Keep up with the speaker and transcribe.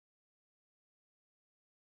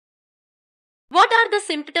What are the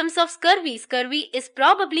symptoms of scurvy? Scurvy is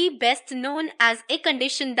probably best known as a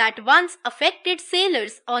condition that once affected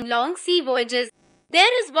sailors on long sea voyages.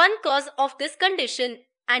 There is one cause of this condition,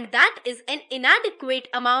 and that is an inadequate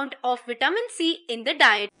amount of vitamin C in the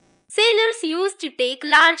diet. Sailors used to take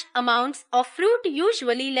large amounts of fruit,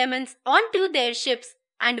 usually lemons, onto their ships,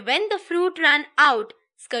 and when the fruit ran out,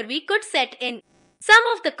 scurvy could set in. Some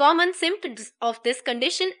of the common symptoms of this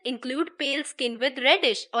condition include pale skin with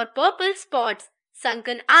reddish or purple spots,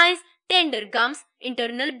 sunken eyes, tender gums,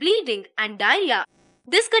 internal bleeding, and diarrhea.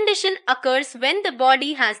 This condition occurs when the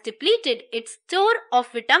body has depleted its store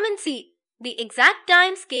of vitamin C. The exact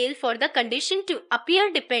time scale for the condition to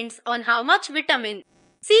appear depends on how much vitamin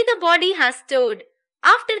C the body has stored.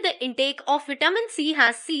 After the intake of vitamin C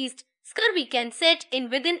has ceased, scurvy can set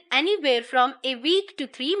in within anywhere from a week to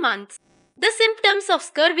 3 months. The symptoms of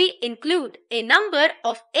scurvy include a number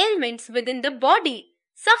of ailments within the body.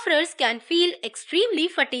 Sufferers can feel extremely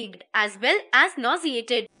fatigued as well as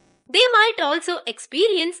nauseated. They might also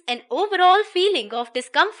experience an overall feeling of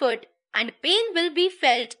discomfort, and pain will be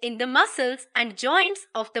felt in the muscles and joints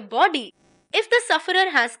of the body. If the sufferer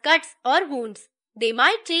has cuts or wounds, they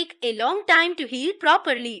might take a long time to heal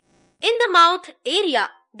properly. In the mouth area,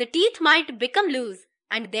 the teeth might become loose,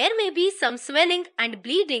 and there may be some swelling and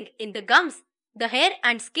bleeding in the gums. The hair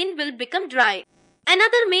and skin will become dry.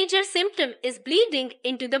 Another major symptom is bleeding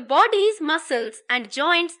into the body's muscles and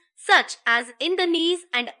joints, such as in the knees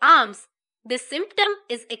and arms. This symptom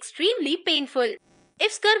is extremely painful.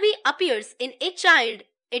 If scurvy appears in a child,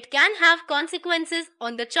 it can have consequences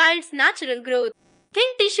on the child's natural growth. Thin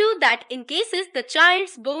tissue that encases the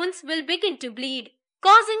child's bones will begin to bleed,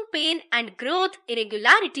 causing pain and growth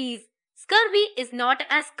irregularities. Scurvy is not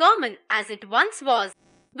as common as it once was.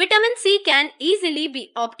 Vitamin C can easily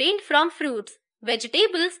be obtained from fruits,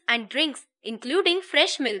 vegetables, and drinks, including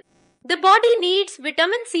fresh milk. The body needs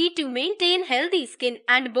vitamin C to maintain healthy skin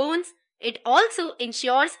and bones. It also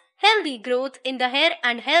ensures healthy growth in the hair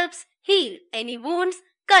and helps heal any wounds,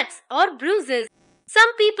 cuts, or bruises.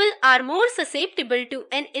 Some people are more susceptible to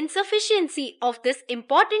an insufficiency of this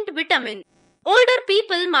important vitamin. Older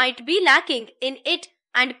people might be lacking in it,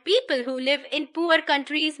 and people who live in poor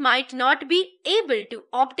countries might not be able to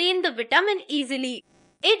obtain the vitamin easily.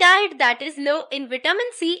 A diet that is low in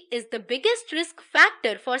vitamin C is the biggest risk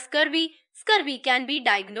factor for scurvy. Scurvy can be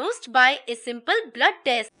diagnosed by a simple blood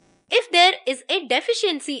test. If there is a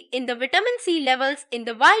deficiency in the vitamin C levels in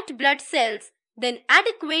the white blood cells, then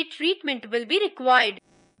adequate treatment will be required.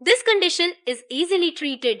 This condition is easily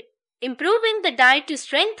treated. Improving the diet to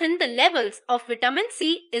strengthen the levels of vitamin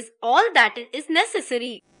C is all that is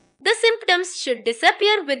necessary. The symptoms should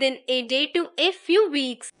disappear within a day to a few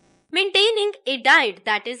weeks. Maintaining a diet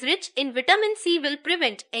that is rich in vitamin C will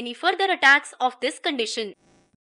prevent any further attacks of this condition.